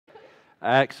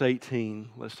Acts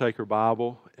 18. Let's take our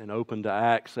Bible and open to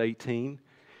Acts 18.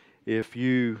 If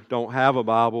you don't have a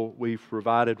Bible, we've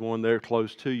provided one there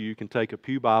close to you. You can take a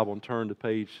pew Bible and turn to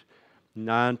page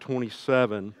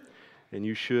 927, and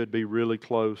you should be really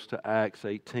close to Acts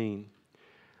 18.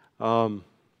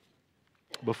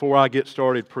 Before I get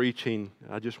started preaching,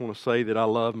 I just want to say that I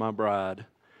love my bride.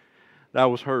 That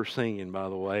was her singing, by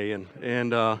the way, and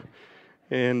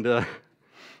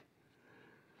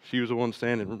she was the one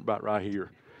standing about right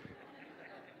here.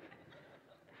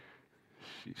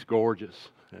 She's gorgeous,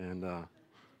 and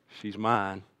she's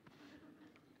mine.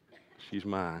 She's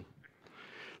mine.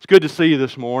 It's good to see you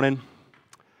this morning.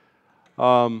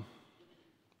 Got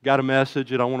a message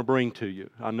that I want to bring to you.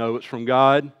 I know it's from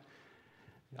God.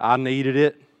 I needed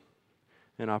it,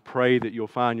 and I pray that you'll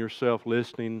find yourself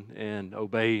listening and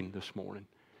obeying this morning.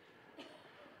 I'm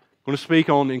going to speak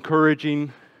on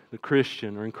encouraging the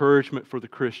Christian, or encouragement for the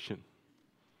Christian.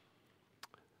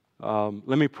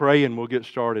 Let me pray and we'll get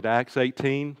started. Acts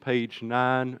 18, page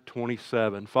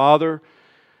 927. Father,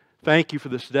 thank you for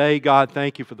this day. God,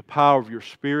 thank you for the power of your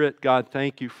Spirit. God,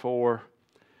 thank you for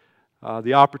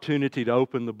the opportunity to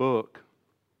open the book.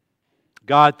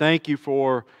 God, thank you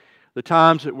for the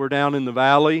times that we're down in the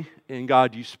valley, and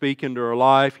God, you speak into our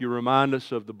life. You remind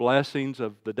us of the blessings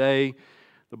of the day,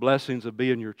 the blessings of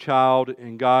being your child,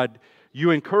 and God,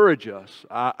 you encourage us.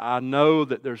 I know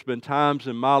that there's been times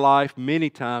in my life, many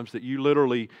times, that you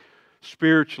literally,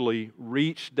 spiritually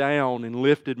reached down and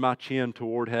lifted my chin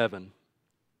toward heaven.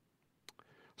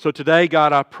 So today,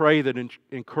 God, I pray that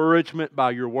encouragement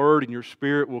by your word and your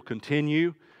Spirit will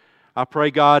continue. I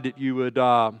pray, God, that you would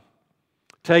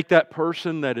take that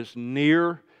person that is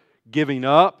near giving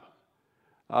up,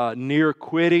 near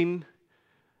quitting,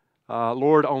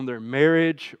 Lord, on their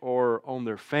marriage or on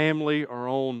their family or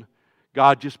on,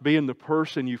 God, just being the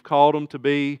person you've called them to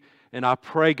be. And I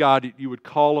pray, God, that you would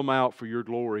call them out for your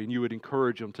glory and you would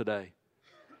encourage them today.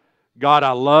 God,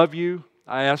 I love you.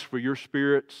 I ask for your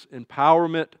Spirit's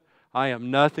empowerment. I am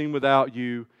nothing without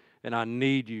you, and I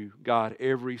need you, God,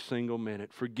 every single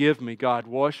minute. Forgive me, God.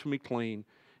 Wash me clean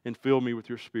and fill me with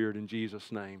your Spirit in Jesus'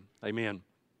 name. Amen.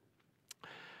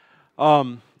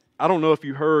 I don't know if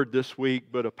you heard this week,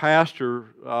 but a pastor,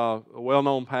 a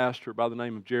well-known pastor by the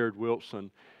name of Jared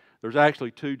Wilson. There's actually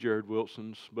two Jared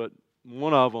Wilsons, but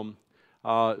one of them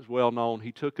is well known.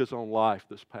 He took his own life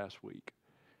this past week.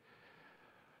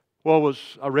 Well,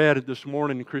 I read it this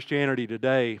morning in Christianity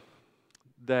Today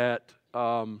that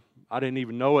I didn't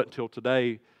even know it until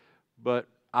today, but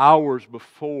hours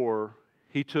before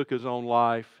he took his own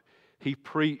life, he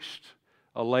preached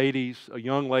a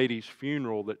young lady's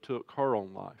funeral that took her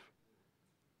own life.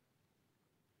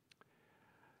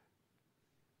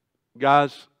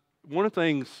 Guys, one of the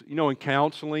things, in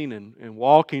counseling and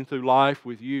walking through life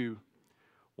with you,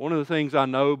 one of the things I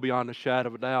know beyond a shadow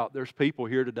of a doubt, there's people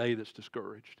here today that's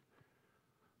discouraged.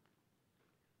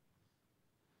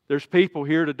 There's people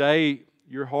here today,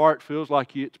 your heart feels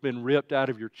like it's been ripped out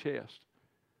of your chest.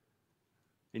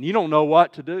 And you don't know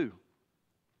what to do.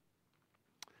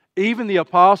 Even the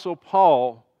Apostle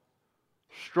Paul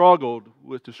struggled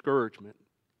with discouragement.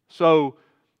 So,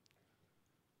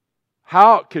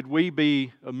 how could we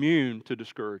be immune to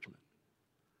discouragement?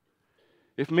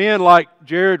 If men like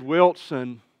Jared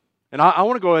Wilson, and I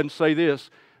want to go ahead and say this,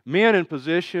 men in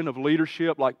position of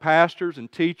leadership like pastors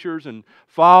and teachers and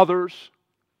fathers,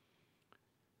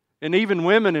 and even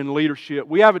women in leadership,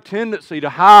 we have a tendency to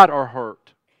hide our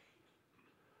hurt,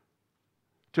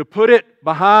 to put it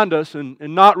behind us and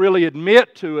not really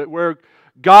admit to it, where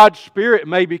God's Spirit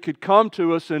maybe could come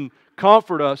to us and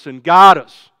comfort us and guide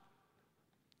us.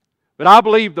 But I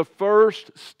believe the first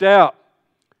step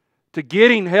to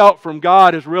getting help from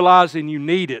God is realizing you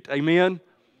need it. Amen?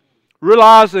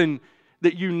 Realizing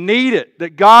that you need it,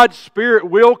 that God's Spirit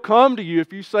will come to you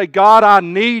if you say, God, I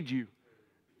need you.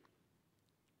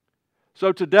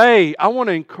 So today, I want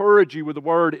to encourage you with the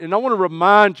Word, and I want to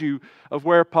remind you of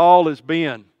where Paul has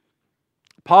been.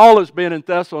 Paul has been in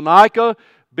Thessalonica,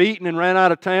 beaten and ran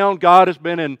out of town. Paul has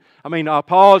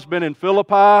been in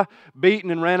Philippi,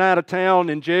 beaten and ran out of town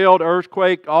and jailed,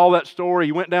 earthquake, all that story.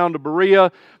 He went down to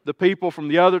Berea. The people from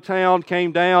the other town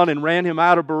came down and ran him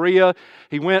out of Berea.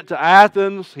 He went to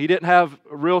Athens. He didn't have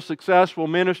a real successful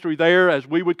ministry there, as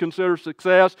we would consider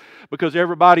success, because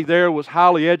everybody there was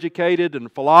highly educated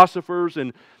and philosophers,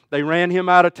 and they ran him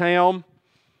out of town.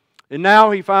 And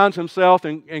now he finds himself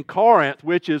in Corinth,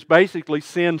 which is basically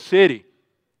Sin City.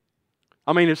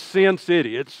 It's Sin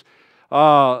City. It's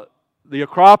the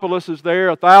Acropolis is there,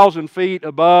 1,000 feet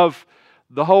above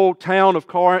the whole town of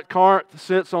Corinth. Corinth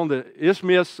sits on the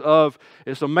isthmus of,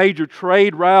 it's a major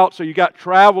trade route, so you got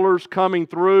travelers coming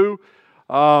through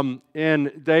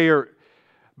and they are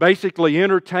basically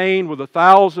entertained with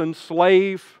 1,000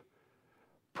 slave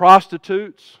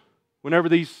prostitutes whenever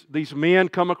these men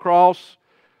come across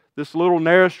this little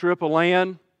narrow strip of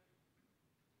land.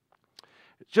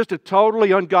 It's just a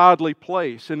totally ungodly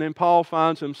place. And then Paul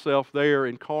finds himself there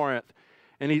in Corinth.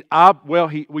 And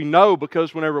we know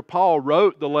because whenever Paul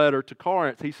wrote the letter to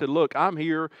Corinth, he said, look, I'm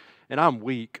here and I'm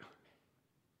weak.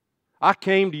 I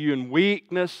came to you in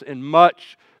weakness and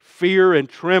much fear and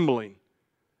trembling.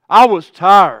 I was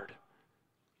tired.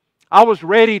 I was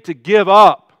ready to give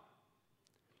up.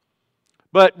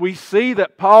 But we see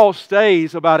that Paul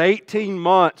stays about 18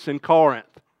 months in Corinth.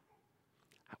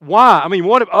 Why? I mean,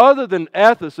 other than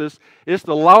Ephesus, it's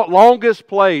the longest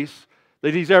place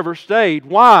that he's ever stayed.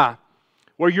 Why?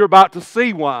 Well, you're about to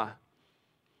see why.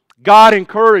 God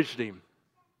encouraged him.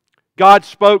 God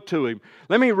spoke to him.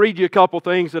 Let me read you a couple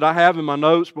things that I have in my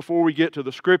notes before we get to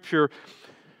the Scripture.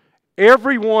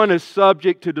 Everyone is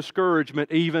subject to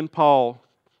discouragement, even Paul.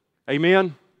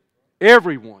 Amen?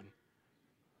 Everyone.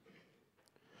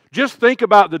 Just think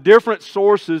about the different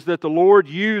sources that the Lord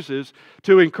uses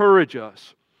to encourage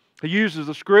us. He uses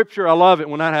the Scripture. I love it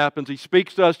when that happens. He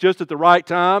speaks to us just at the right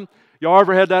time. Y'all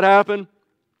ever had that happen?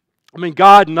 I mean,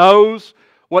 God knows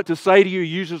what to say to you. He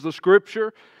uses the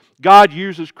Scripture. God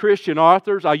uses Christian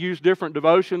authors. I use different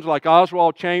devotions like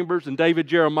Oswald Chambers and David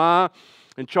Jeremiah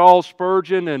and Charles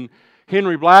Spurgeon and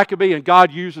Henry Blackaby, and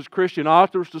God uses Christian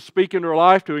authors to speak into our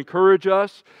life to encourage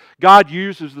us. God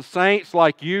uses the saints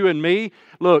like you and me.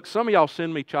 Look, some of y'all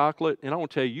send me chocolate, and I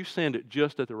want to tell you, you send it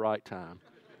just at the right time.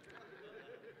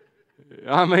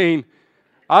 I mean,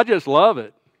 I just love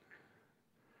it.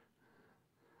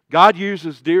 God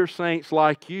uses dear saints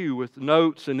like you with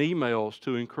notes and emails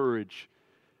to encourage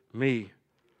me.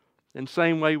 And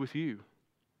same way with you.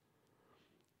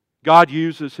 God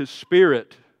uses His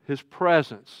Spirit, His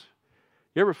presence.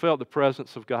 You ever felt the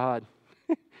presence of God?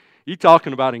 You're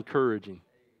talking about encouraging.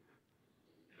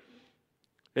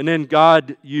 And then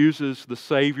God uses the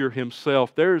Savior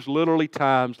Himself. There's literally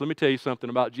times, let me tell you something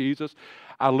about Jesus,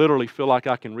 I literally feel like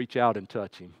I can reach out and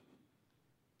touch Him.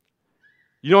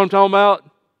 You know what I'm talking about?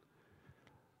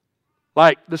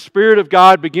 Like the Spirit of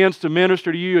God begins to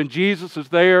minister to you and Jesus is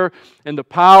there and the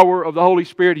power of the Holy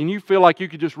Spirit and you feel like you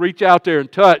could just reach out there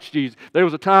and touch Jesus. There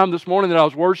was a time this morning that I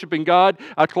was worshiping God.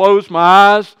 I closed my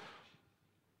eyes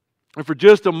and for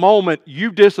just a moment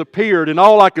you disappeared and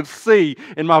all I could see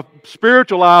in my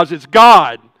spiritual eyes is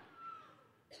God.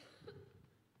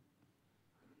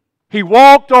 He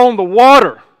walked on the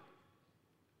water.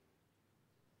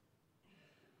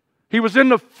 He was in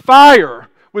the fire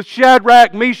with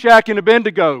Shadrach, Meshach, and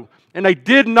Abednego, and they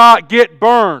did not get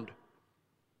burned.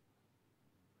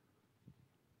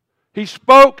 He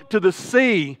spoke to the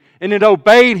sea, and it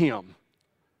obeyed Him.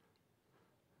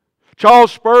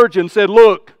 Charles Spurgeon said,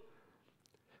 look,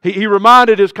 he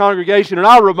reminded his congregation, and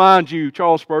I'll remind you,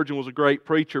 Charles Spurgeon was a great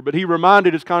preacher, but he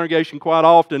reminded his congregation quite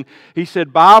often, he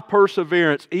said, by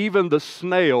perseverance, even the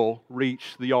snail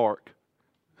reached the ark.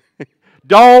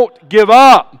 Don't give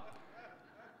up.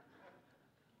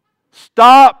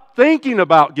 Stop thinking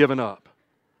about giving up.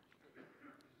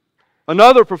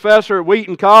 Another professor at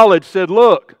Wheaton College said,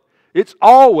 look, it's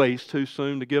always too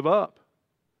soon to give up.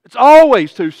 It's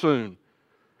always too soon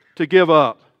to give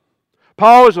up.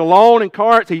 Paul is alone in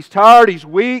Corinth. He's tired. He's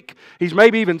weak. He's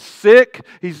maybe even sick.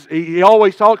 He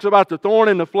always talks about the thorn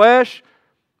in the flesh.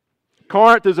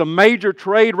 Corinth is a major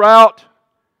trade route.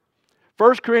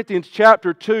 1 Corinthians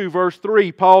chapter 2, verse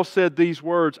 3, Paul said these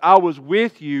words, I was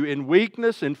with you in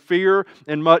weakness and fear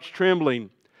and much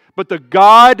trembling. But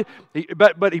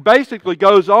he basically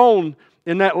goes on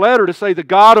in that letter to say the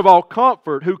God of all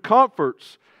comfort who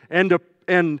comforts and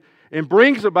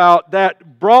brings about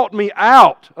that, brought me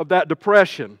out of that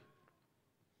depression.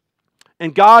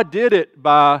 And God did it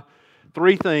by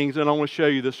three things that I want to show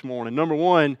you this morning. Number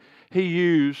one, He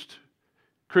used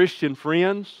Christian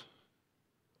friends.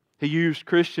 He used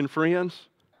Christian friends.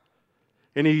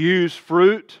 And He used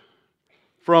fruit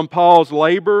from Paul's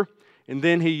labor. And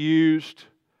then He used,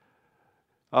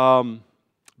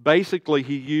 basically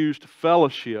He used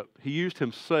fellowship. He used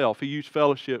Himself. He used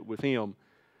fellowship with Him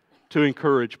to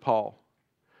encourage Paul.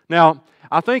 Now,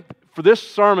 I think for this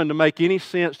sermon to make any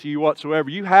sense to you whatsoever,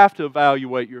 you have to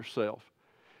evaluate yourself.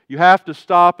 You have to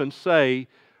stop and say,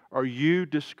 are you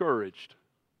discouraged?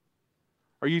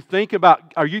 Are you thinking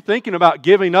about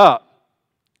giving up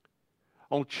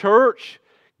on church,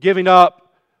 giving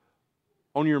up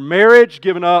on your marriage,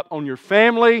 giving up on your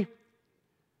family,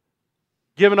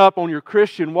 giving up on your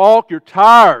Christian walk? You're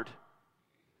tired.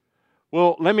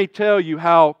 Well, let me tell you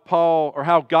how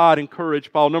God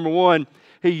encouraged Paul. Number one,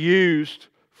 he used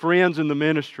friends in the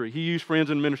ministry. He used friends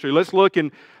in the ministry. Let's look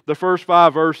in the first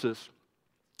 5 verses.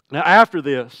 Now after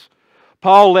this,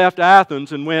 Paul left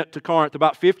Athens and went to Corinth,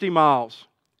 about 50 miles.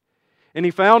 And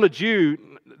he found a Jew.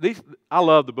 I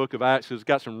love the book of Acts because it's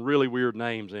got some really weird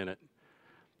names in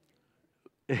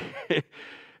it.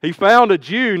 He found a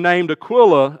Jew named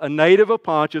Aquila, a native of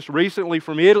Pontus, recently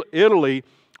from Italy,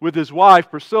 with his wife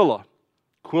Priscilla.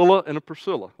 Aquila and a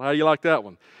Priscilla. How do you like that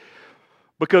one?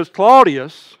 Because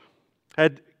Claudius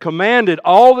had commanded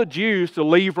all the Jews to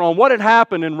leave Rome. What had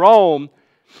happened in Rome,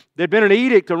 there had been an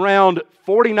edict around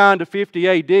 49 to 50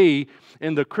 AD,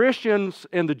 and the Christians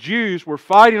and the Jews were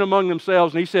fighting among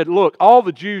themselves, and he said, look, all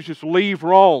the Jews just leave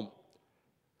Rome.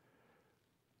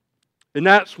 And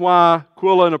that's why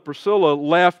Aquila and Priscilla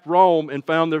left Rome and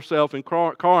found themselves in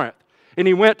Corinth. And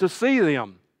he went to see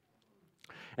them.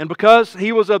 And because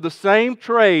he was of the same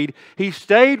trade, he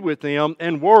stayed with them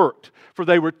and worked, for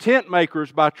they were tent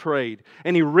makers by trade.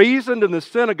 And he reasoned in the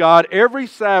synagogue every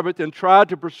Sabbath and tried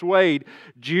to persuade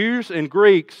Jews and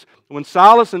Greeks. When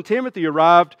Silas and Timothy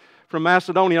arrived from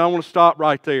Macedonia, I want to stop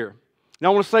right there.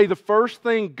 Now I want to say the first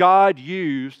thing God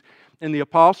used in the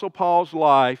Apostle Paul's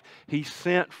life, he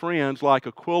sent friends like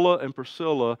Aquila and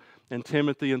Priscilla and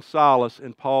Timothy and Silas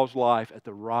in Paul's life at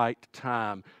the right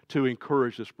time to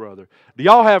encourage this brother. Do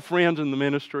y'all have friends in the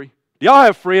ministry? Do y'all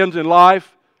have friends in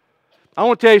life? I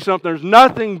want to tell you something. There's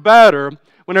nothing better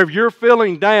whenever you're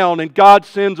feeling down and God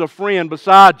sends a friend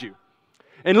beside you.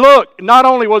 And look, not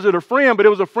only was it a friend, but it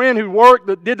was a friend who worked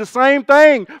that did the same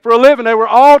thing for a living. They were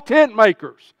all tent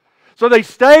makers. So they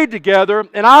stayed together,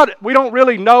 and we don't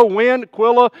really know when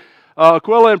Aquila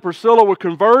and Priscilla were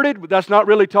converted. That's not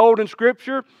really told in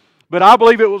Scripture, but I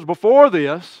believe it was before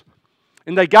this.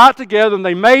 And they got together, and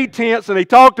they made tents, and they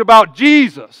talked about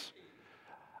Jesus.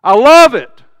 I love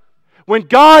it when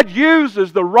God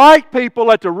uses the right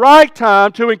people at the right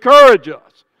time to encourage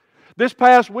us. This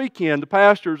past weekend, the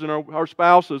pastors and our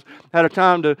spouses had a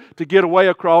time to get away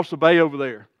across the bay over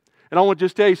there. And I want to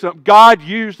just tell you something. God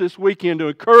used this weekend to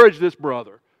encourage this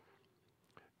brother.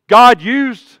 God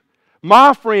used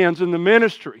my friends in the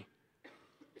ministry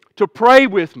to pray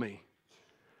with me,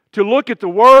 to look at the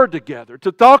Word together,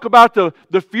 to talk about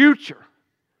the future,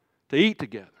 to eat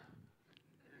together.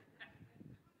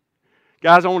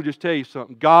 Guys, I want to just tell you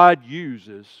something. God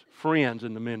uses friends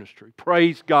in the ministry.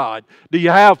 Praise God. Do you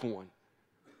have one?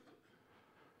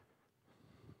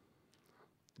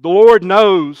 The Lord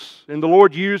knows, and the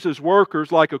Lord uses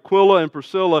workers like Aquila and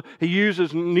Priscilla. He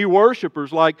uses new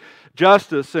worshipers like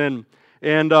Justus and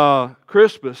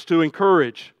Crispus to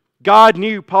encourage. God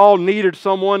knew Paul needed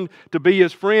someone to be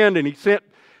his friend, and he sent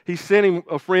him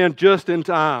a friend just in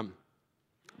time.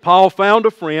 Paul found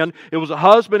a friend. It was a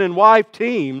husband and wife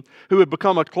team who had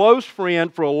become a close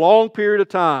friend for a long period of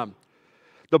time.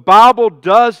 The Bible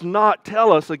does not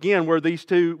tell us, again, when these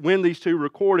two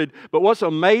recorded, but what's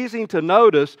amazing to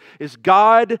notice is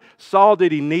God saw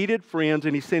that he needed friends,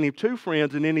 and he sent him 2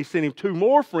 friends, and then he sent him 2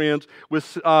 more friends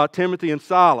with Timothy and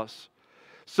Silas.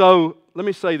 So, let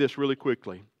me say this really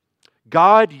quickly.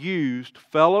 God used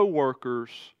fellow workers,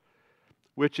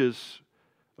 which is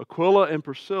Aquila and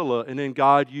Priscilla, and then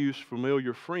God used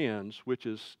familiar friends, which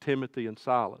is Timothy and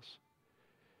Silas.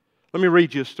 Let me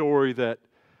read you a story that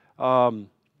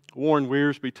Warren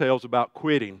Wiersbe tells about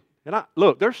quitting. And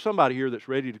look, there's somebody here that's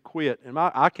ready to quit, and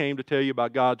I came to tell you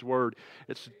about God's Word.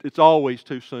 It's always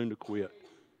too soon to quit.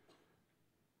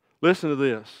 Listen to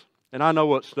this, and I know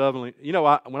what's stubbornly. You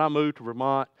know, when I moved to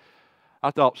Vermont, I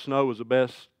thought snow was the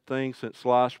best thing since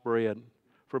sliced bread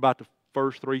for about the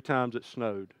first 3 times it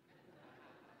snowed.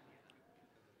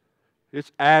 It's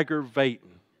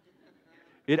aggravating.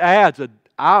 It adds an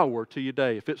hour to your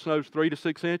day. If it snows 3 to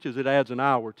 6 inches, it adds an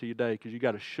hour to your day because you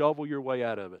got to shovel your way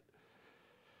out of it.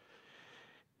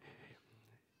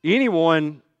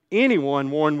 Anyone,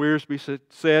 Warren Wiersbe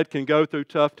said, can go through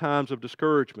tough times of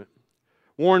discouragement.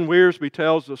 Warren Wiersbe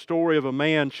tells the story of a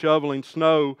man shoveling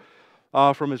snow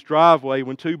from his driveway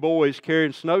when 2 boys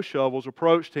carrying snow shovels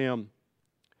approached him.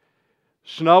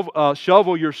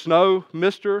 Shovel your snow,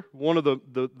 mister? One of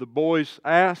the boys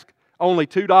asked. Only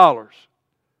 $2.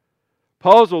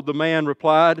 Puzzled, the man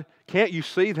replied, can't you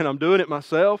see that I'm doing it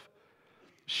myself?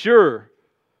 Sure,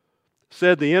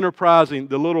 said the enterprising,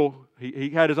 he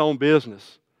had his own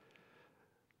business.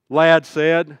 Lad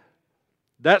said,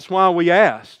 that's why we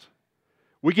asked.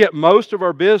 We get most of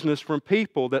our business from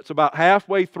people that's about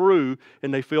halfway through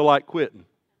and they feel like quitting.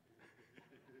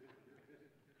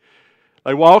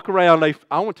 They walk around,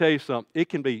 I want to tell you something. It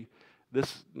can be,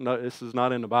 this is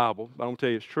not in the Bible, but I'm going to tell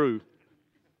you it's true.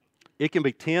 It can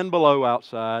be 10 below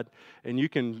outside, and you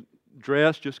can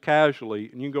dress just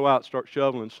casually, and you can go out and start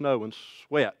shoveling snow and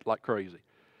sweat like crazy.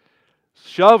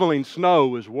 Shoveling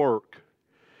snow is work.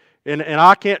 And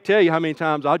I can't tell you how many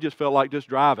times I just felt like just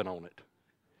driving on it.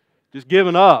 Just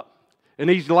giving up. And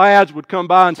these lads would come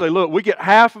by and say, look, we get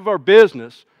half of our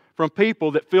business from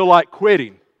people that feel like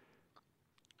quitting.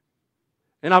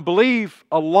 And I believe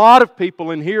a lot of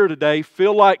people in here today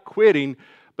feel like quitting,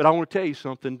 but I want to tell you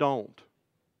something, don't.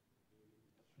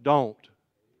 Don't.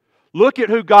 Look at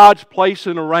who God's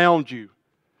placing around you.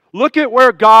 Look at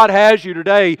where God has you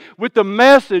today with the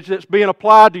message that's being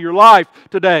applied to your life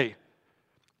today.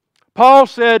 Paul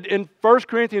said in 1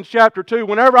 Corinthians chapter 2,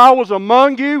 whenever I was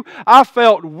among you, I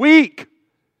felt weak,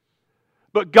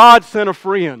 but God sent a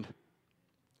friend.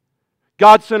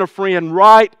 God sent a friend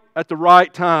right at the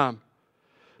right time.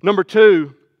 Number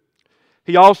 2,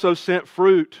 He also sent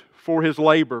fruit for His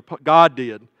labor. God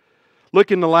did.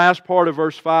 Look in the last part of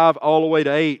verse 5 all the way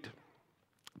to 8.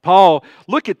 Paul,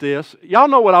 look at this. Y'all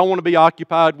know what I want to be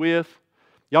occupied with?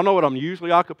 Y'all know what I'm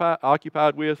usually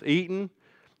occupied with? Eating,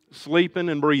 sleeping,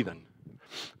 and breathing.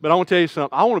 But I want to tell you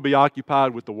something. I want to be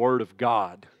occupied with the Word of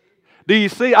God. Do you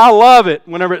see? I love it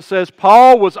whenever it says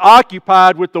Paul was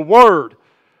occupied with the Word.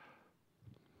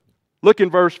 Look in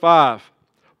verse 5.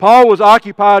 Paul was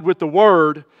occupied with the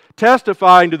Word,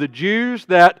 testifying to the Jews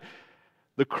that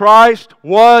the Christ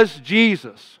was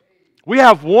Jesus. We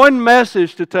have one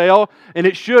message to tell, and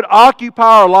it should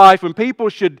occupy our life, and people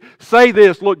should say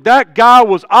this, look, that guy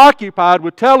was occupied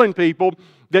with telling people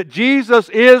that Jesus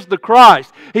is the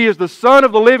Christ. He is the Son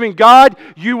of the living God.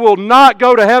 You will not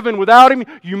go to heaven without Him.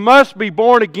 You must be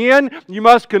born again. You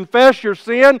must confess your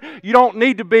sin. You don't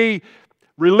need to be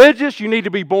religious. You need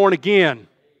to be born again.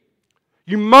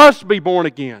 You must be born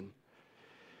again.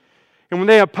 And when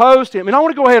they opposed Him, and I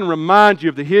want to go ahead and remind you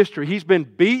of the history. He's been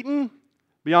beaten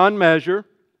beyond measure.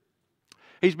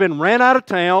 He's been ran out of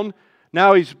town.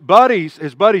 Now his buddies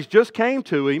just came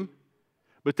to him,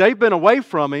 but they've been away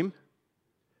from him.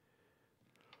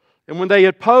 And when they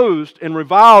opposed and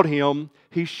reviled him,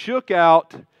 he shook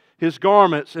out his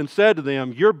garments and said to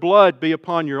them, your blood be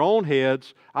upon your own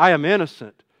heads. I am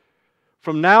innocent.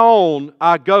 From now on,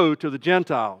 I go to the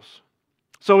Gentiles.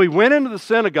 So he went into the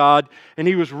synagogue and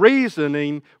he was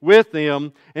reasoning with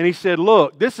them, and he said,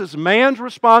 look, this is man's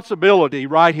responsibility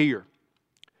right here.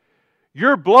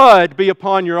 Your blood be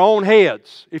upon your own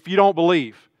heads if you don't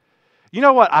believe. You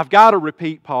know what? I've got to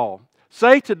repeat Paul.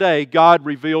 Say today God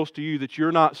reveals to you that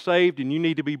you're not saved and you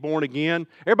need to be born again.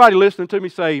 Everybody listening to me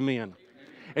say amen.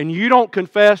 And you don't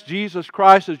confess Jesus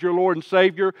Christ as your Lord and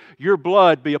Savior, your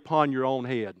blood be upon your own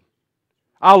head.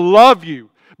 I love you,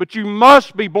 but you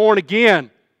must be born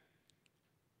again.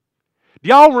 Do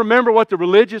y'all remember what the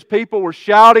religious people were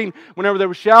shouting whenever they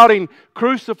were shouting,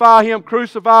 crucify Him,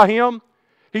 crucify Him?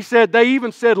 He said, they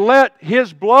even said, let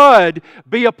His blood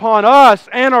be upon us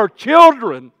and our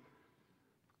children.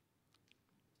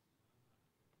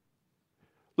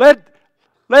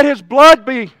 Let His blood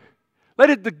be,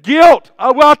 the guilt.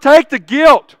 I'll take the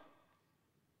guilt.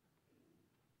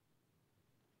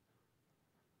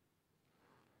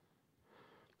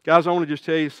 Guys, I want to just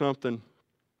tell you something.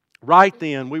 Right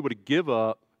then, we would have given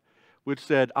up. We'd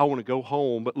said, I want to go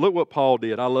home. But look what Paul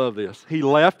did. I love this. He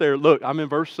left there. Look, I'm in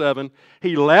verse 7.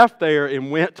 He left there and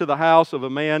went to the house of a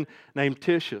man named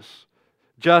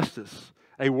Justus,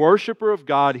 a worshiper of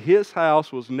God. His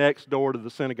house was next door to the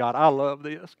synagogue. I love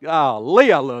this.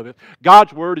 Golly, I love it.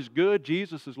 God's Word is good.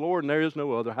 Jesus is Lord, and there is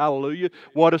no other. Hallelujah.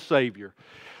 What a Savior.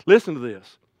 Listen to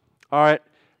this. All right,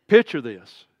 picture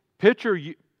this. Picture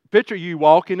you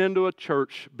walking into a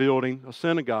church building, a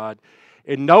synagogue,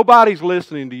 and nobody's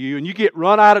listening to you, and you get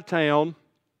run out of town.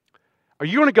 Are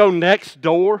you going to go next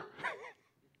door?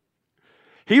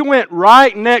 He went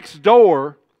right next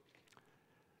door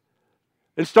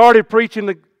and started preaching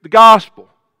the gospel.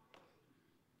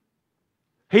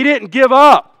 He didn't give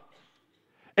up.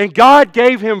 And God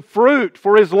gave him fruit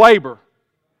for his labor.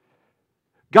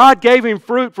 God gave him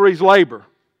fruit for his labor.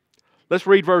 Let's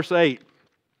read verse 8.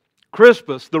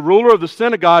 Crispus, the ruler of the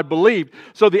synagogue, believed.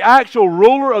 So the actual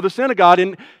ruler of the synagogue,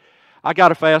 and I got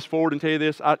to fast forward and tell you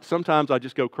this. Sometimes I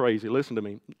just go crazy. Listen to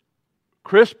me.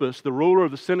 Crispus, the ruler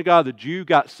of the synagogue, the Jew,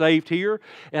 got saved here.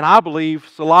 And I believe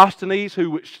Sosthenes,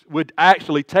 who would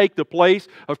actually take the place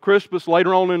of Crispus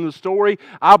later on in the story,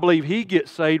 I believe he gets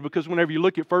saved because whenever you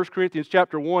look at 1 Corinthians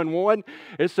chapter 1:1,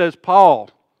 it says Paul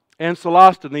and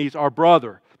Sosthenes are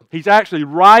brother. He's actually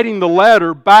writing the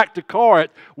letter back to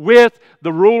Corinth with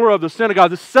the ruler of the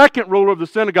synagogue, the second ruler of the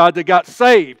synagogue that got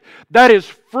saved. That is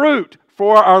fruit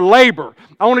for our labor.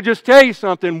 I want to just tell you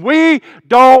something. We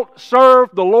don't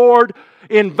serve the Lord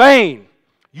in vain.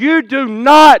 You do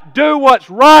not do what's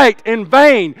right in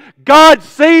vain. God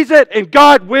sees it and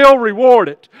God will reward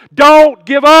it. Don't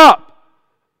give up.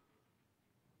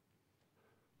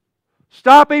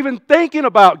 Stop even thinking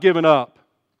about giving up.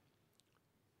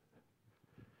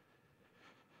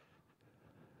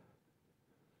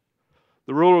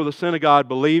 The ruler of the synagogue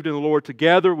believed in the Lord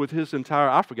together with his entire,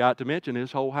 I forgot to mention,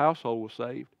 his whole household was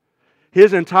saved.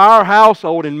 His entire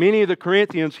household and many of the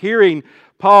Corinthians, hearing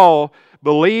Paul,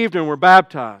 believed and were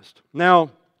baptized. Now,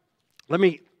 let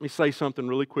me say something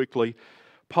really quickly.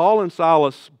 Paul and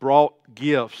Silas brought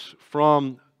gifts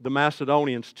from the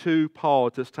Macedonians to Paul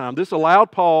at this time. This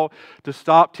allowed Paul to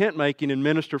stop tent making and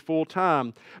minister full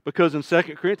time, because in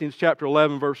 2 Corinthians chapter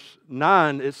 11 verse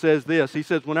 9 it says this. He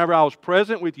says, "Whenever I was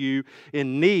present with you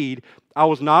in need, I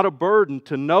was not a burden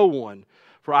to no one,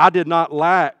 for I did not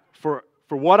lack for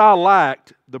what I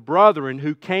lacked, the brethren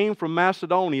who came from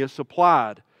Macedonia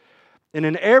supplied. And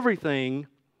in everything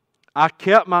I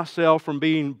kept myself from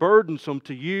being burdensome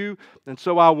to you, and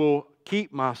so I will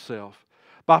keep myself."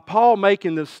 By Paul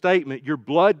making this statement, "Your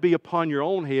blood be upon your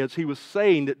own heads," he was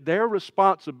saying that their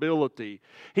responsibility,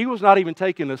 he was not even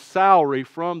taking a salary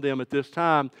from them at this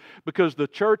time, because the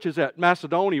churches at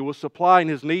Macedonia was supplying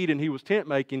his need and he was tent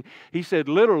making. He said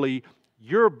literally,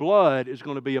 your blood is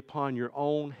going to be upon your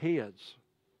own heads.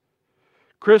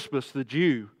 Crispus, the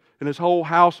Jew, and his whole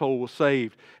household was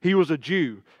saved. He was a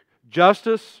Jew.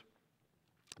 Justus,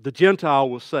 the Gentile,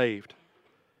 was saved.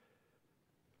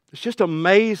 It's just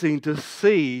amazing to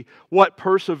see what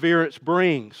perseverance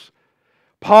brings.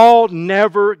 Paul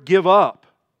never gave up.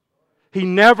 He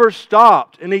never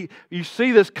stopped. And you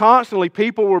see this constantly.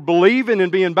 People were believing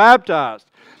and being baptized.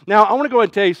 Now, I want to go ahead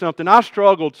and tell you something. I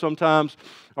struggled sometimes,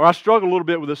 or I struggle a little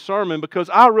bit with this sermon, because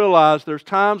I realize there's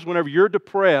times whenever you're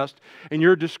depressed and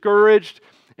you're discouraged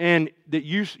and that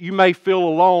you may feel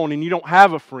alone and you don't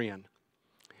have a friend.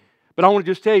 But I want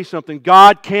to just tell you something.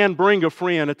 God can bring a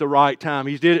friend at the right time.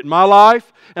 He's did it in my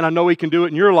life, and I know He can do it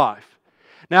in your life.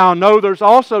 Now, I know there's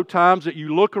also times that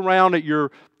you look around at your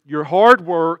hard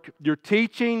work, your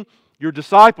teaching, your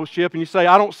discipleship, and you say,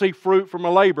 I don't see fruit from my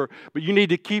labor. But you need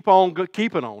to keep on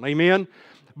keeping on. Amen?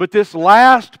 But this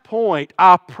last point,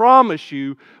 I promise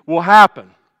you, will happen.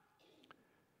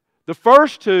 The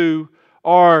first two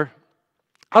are,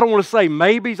 I don't want to say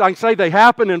maybes. I can say they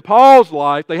happened in Paul's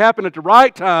life. They happened at the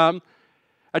right time,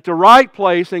 at the right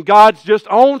place, and God's just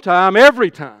on time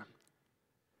every time.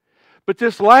 But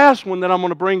this last one that I'm going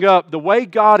to bring up, the way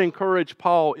God encouraged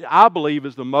Paul, I believe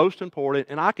is the most important,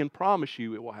 and I can promise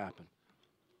you it will happen.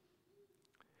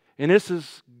 And this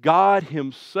is God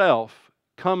Himself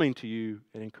coming to you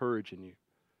and encouraging you.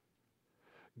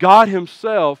 God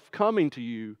Himself coming to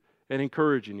you and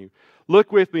encouraging you.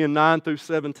 Look with me in 9 through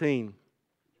 17.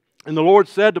 And the Lord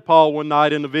said to Paul one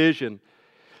night in a vision.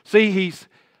 See, he's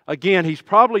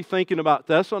probably thinking about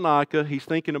Thessalonica. He's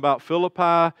thinking about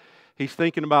Philippi. He's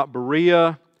thinking about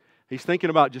Berea. He's thinking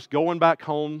about just going back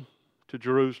home to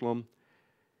Jerusalem.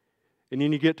 And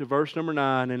then you get to verse number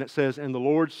 9, and it says, And the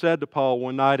Lord said to Paul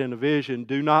one night in a vision,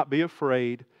 Do not be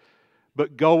afraid,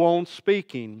 but go on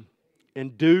speaking,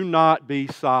 and do not be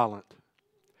silent.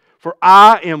 For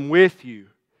I am with you,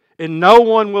 and no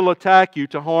one will attack you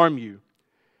to harm you.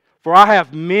 For I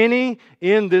have many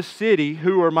in this city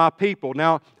who are my people.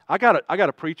 Now, I got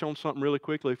to preach on something really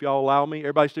quickly, if y'all allow me.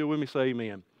 Everybody still with me? Say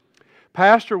amen.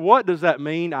 Pastor, what does that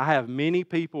mean? I have many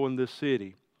people in this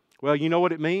city. Well, you know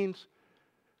what it means?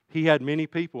 He had many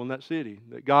people in that city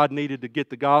that God needed to get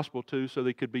the gospel to so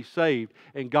they could be saved,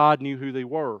 and God knew who they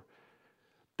were.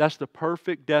 That's the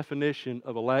perfect definition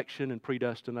of election and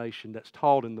predestination that's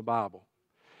taught in the Bible.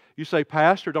 You say,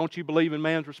 Pastor, don't you believe in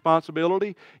man's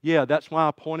responsibility? Yeah, that's why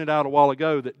I pointed out a while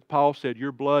ago that Paul said,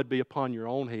 Your blood be upon your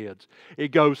own heads. It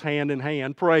goes hand in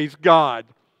hand. Praise God.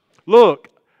 Look,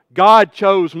 God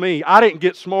chose me. I didn't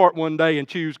get smart one day and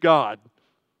choose God.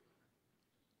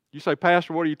 You say,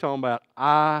 Pastor, what are you talking about?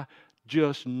 I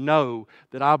just know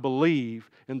that I believe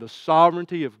in the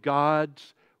sovereignty of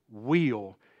God's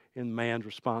will in man's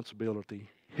responsibility.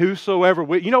 Whosoever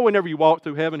will. You know, whenever you walk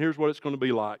through heaven, here's what it's going to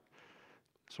be like.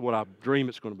 It's what I dream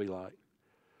it's going to be like.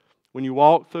 When you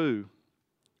walk through,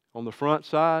 on the front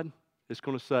side, it's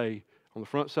going to say, on the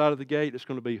front side of the gate, it's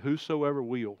going to be whosoever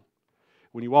will.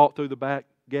 When you walk through the back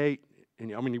gate,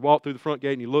 you walk through the front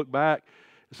gate and you look back,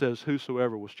 it says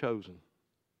whosoever was chosen.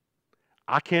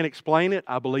 I can't explain it.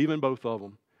 I believe in both of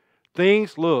them.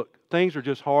 Things are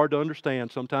just hard to understand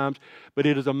sometimes, but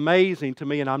it is amazing to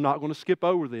me, and I'm not going to skip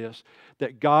over this,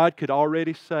 that God could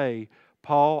already say,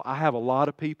 Paul, I have a lot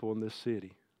of people in this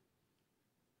city.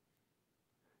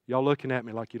 Y'all looking at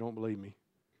me like you don't believe me.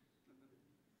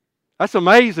 That's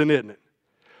amazing, isn't it?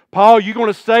 Paul, you're going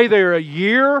to stay there a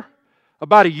year,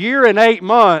 about a year and 8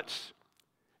 months,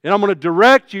 And I'm going to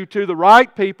direct you to the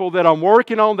right people that I'm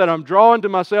working on, that I'm drawing to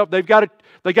myself. They got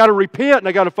to repent and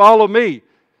they got to follow me.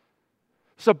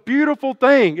 It's a beautiful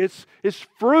thing. It's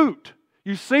fruit.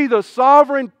 You see the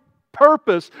sovereign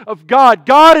purpose of God.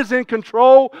 God is in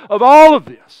control of all of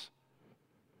this.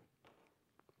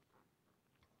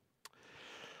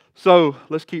 So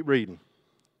let's keep reading.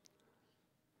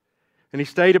 And he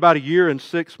stayed about 1 year and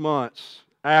 6 months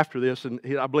after this, and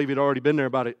I believe he'd already been there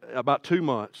about 2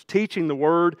 months, teaching the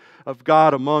word of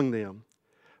God among them.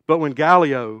 But when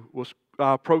Gallio was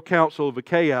proconsul of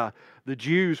Achaia, the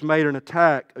Jews made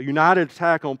a united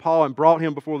attack on Paul and brought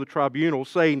him before the tribunal,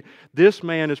 saying, "This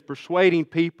man is persuading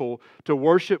people to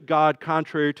worship God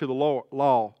contrary to the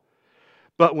law."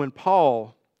 But when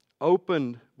Paul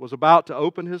was about to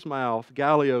open his mouth,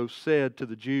 Gallio said to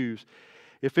the Jews,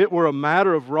 "If it were a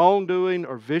matter of wrongdoing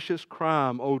or vicious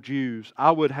crime, O Jews,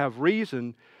 I would have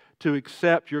reason to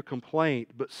accept your complaint.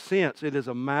 But since it is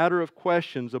a matter of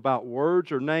questions about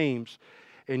words or names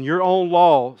in your own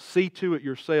law, see to it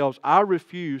yourselves. I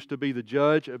refuse to be the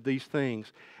judge of these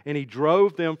things." And he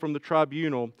drove them from the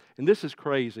tribunal. And this is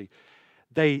crazy.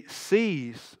 They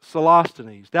seized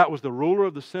Sosthenes. That was the ruler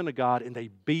of the synagogue, and they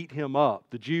beat him up.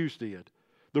 The Jews did.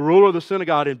 The ruler of the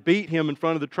synagogue, and beat him in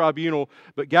front of the tribunal,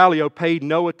 but Gallio paid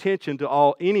no attention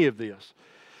to any of this.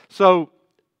 So,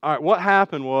 all right, what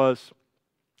happened was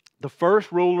the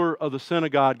first ruler of the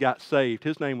synagogue got saved.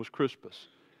 His name was Crispus.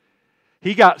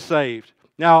 He got saved.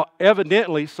 Now,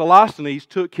 evidently, Sosthenes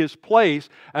took his place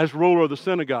as ruler of the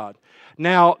synagogue.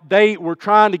 Now, they were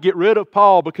trying to get rid of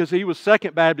Paul because he was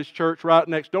Second Baptist Church right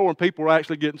next door, and people were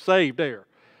actually getting saved there.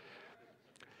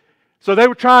 So they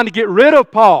were trying to get rid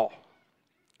of Paul.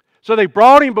 So they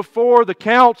brought him before the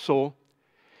council,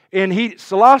 and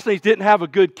Sosthenes didn't have a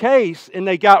good case, and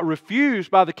they got refused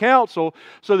by the council.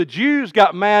 So the Jews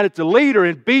got mad at the leader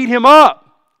and beat him up.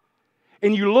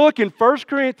 And you look in 1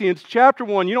 Corinthians chapter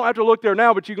 1, you don't have to look there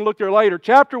now, but you can look there later.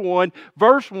 Chapter 1,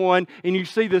 verse 1, and you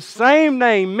see the same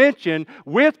name mentioned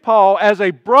with Paul as a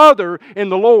brother in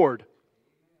the Lord.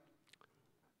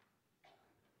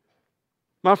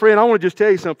 My friend, I want to just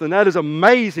tell you something. That is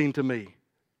amazing to me.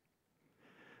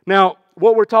 Now,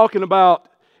 what we're talking about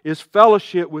is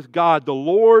fellowship with God. The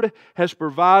Lord has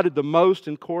provided the most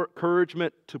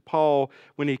encouragement to Paul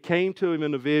when he came to him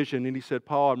in a vision and he said,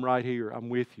 "Paul, I'm right here. I'm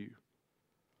with you."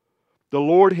 The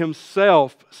Lord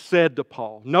Himself said to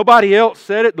Paul. Nobody else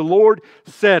said it. The Lord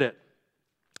said it.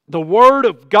 The Word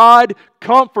of God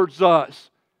comforts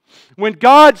us. When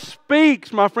God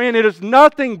speaks, my friend, it is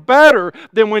nothing better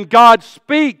than when God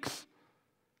speaks.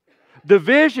 The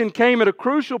vision came at a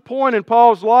crucial point in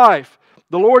Paul's life.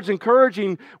 The Lord's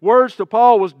encouraging words to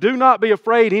Paul was, "Do not be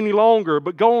afraid any longer,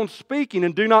 but go on speaking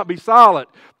and do not be silent."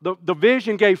 The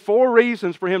vision gave 4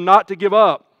 reasons for him not to give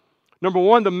up. Number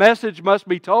 1, the message must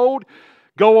be told.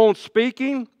 Go on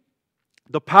speaking.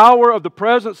 The power of the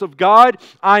presence of God.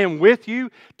 I am with you.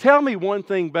 Tell me one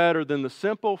thing better than the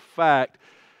simple fact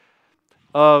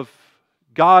of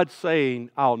God saying,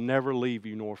 "I'll never leave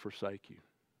you nor forsake you."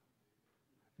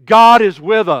 God is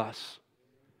with us.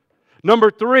 Number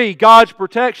 3, God's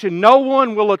protection. No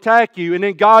one will attack you. And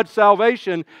in God's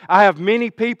salvation, I have many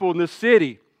people in this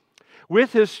city.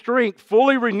 With his strength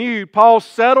fully renewed, Paul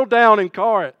settled down in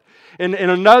Corinth. And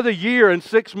another 1 year and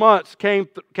 6 months came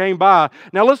by.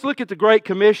 Now let's look at the Great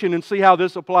Commission and see how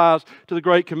this applies to the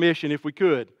Great Commission, if we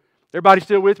could. Everybody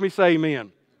still with me? Say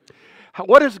amen.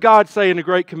 What does God say in the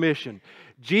Great Commission?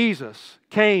 Jesus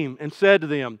came and said to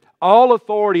them, "All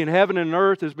authority in heaven and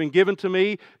earth has been given to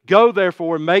me. Go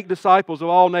therefore and make disciples of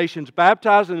all nations,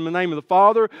 baptizing them in the name of the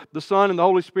Father, the Son, and the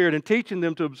Holy Spirit, and teaching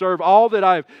them to observe all that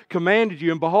I have commanded you.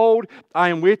 And behold, I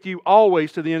am with you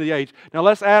always to the end of the age." Now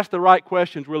let's ask the right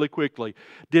questions really quickly.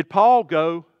 Did Paul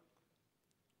go?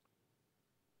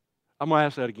 I'm going to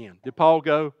ask that again. Did Paul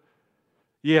go?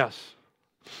 Yes.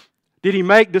 Did he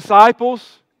make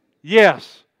disciples?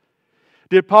 Yes.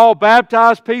 Did Paul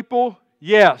baptize people?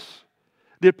 Yes.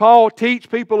 Did Paul teach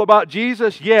people about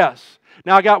Jesus? Yes.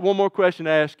 Now I got one more question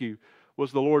to ask you.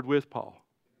 Was the Lord with Paul?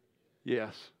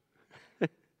 Yes.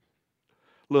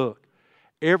 Look,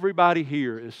 everybody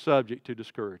here is subject to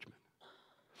discouragement.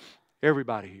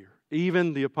 Everybody here.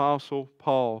 Even the Apostle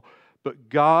Paul. But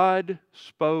God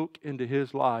spoke into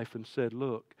his life and said,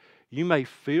 "Look, you may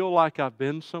feel like I've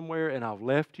been somewhere and I've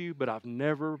left you, but I've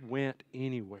never went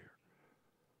anywhere."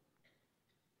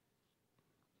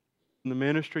 In the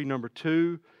ministry, number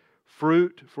 2,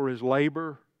 fruit for his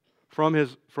labor, from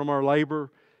our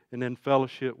labor, and then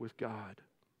fellowship with God.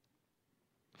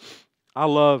 I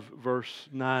love verse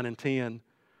 9 and 10.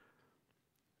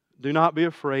 "Do not be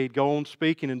afraid, go on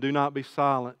speaking and do not be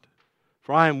silent,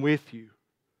 for I am with you."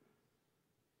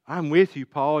 I'm with you,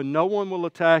 Paul, and no one will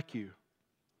attack you.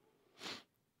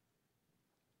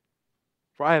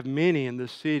 For I have many in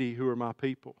this city who are my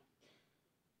people.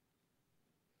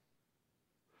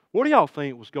 What do y'all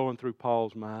think was going through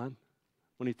Paul's mind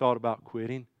when he thought about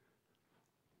quitting?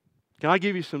 Can I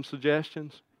give you some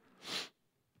suggestions?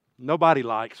 Nobody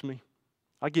likes me.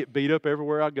 I get beat up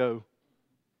everywhere I go.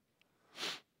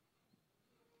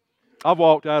 I've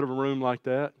walked out of a room like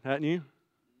that, haven't you?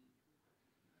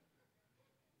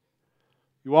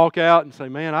 You walk out and say,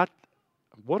 man,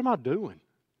 what am I doing?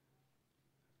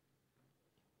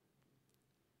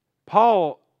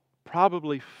 Paul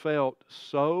probably felt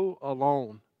so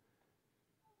alone.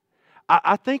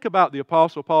 I think about the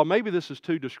Apostle Paul. Maybe this is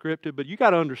too descriptive, but you got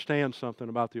to understand something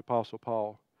about the Apostle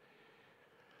Paul.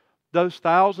 Those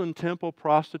 1,000 temple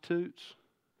prostitutes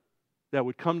that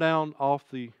would come down off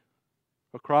the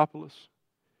Acropolis,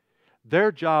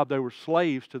 their job, they were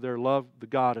slaves to their love, the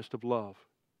goddess of love.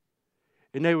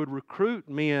 And they would recruit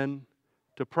men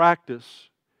to practice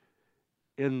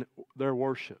in their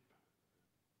worship.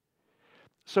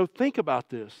 So think about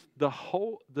this.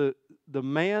 The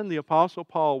man, the Apostle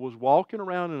Paul, was walking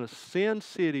around in a sin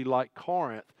city like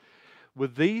Corinth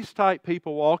with these type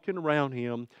people walking around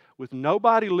him, with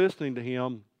nobody listening to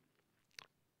him,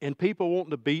 and people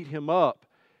wanting to beat him up.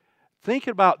 Think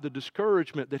about the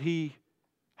discouragement that he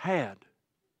had.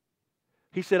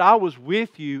 He said, I was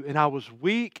with you, and I was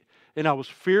weak, and I was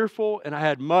fearful, and I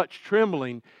had much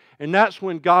trembling. And that's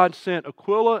when God sent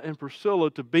Aquila and Priscilla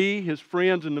to be his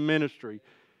friends in the ministry.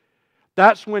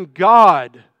 That's when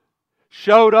God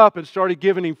showed up and started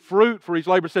giving him fruit for his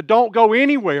labor. Said, don't go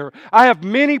anywhere. I have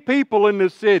many people in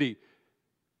this city.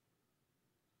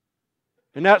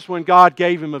 And that's when God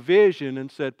gave him a vision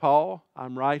and said, Paul,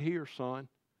 I'm right here, son.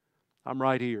 I'm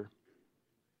right here.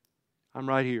 I'm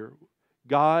right here.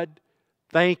 God,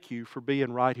 thank you for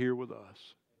being right here with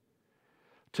us.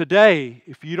 Today,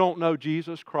 if you don't know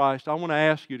Jesus Christ, I want to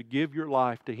ask you to give your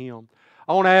life to Him.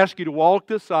 I want to ask you to walk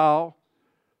this aisle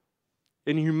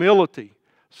in humility,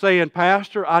 saying,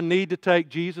 Pastor, I need to take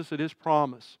Jesus at His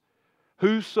promise.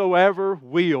 Whosoever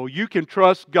will. You can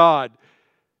trust God.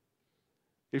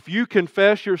 If you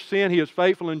confess your sin, He is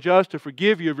faithful and just to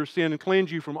forgive you of your sin and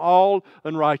cleanse you from all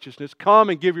unrighteousness. Come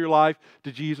and give your life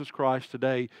to Jesus Christ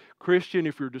today. Christian,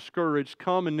 if you're discouraged,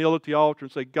 come and kneel at the altar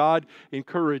and say, God,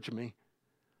 encourage me.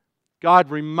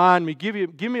 God, remind me. Give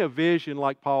me a vision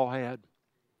like Paul had.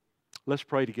 Let's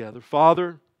pray together.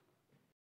 Father,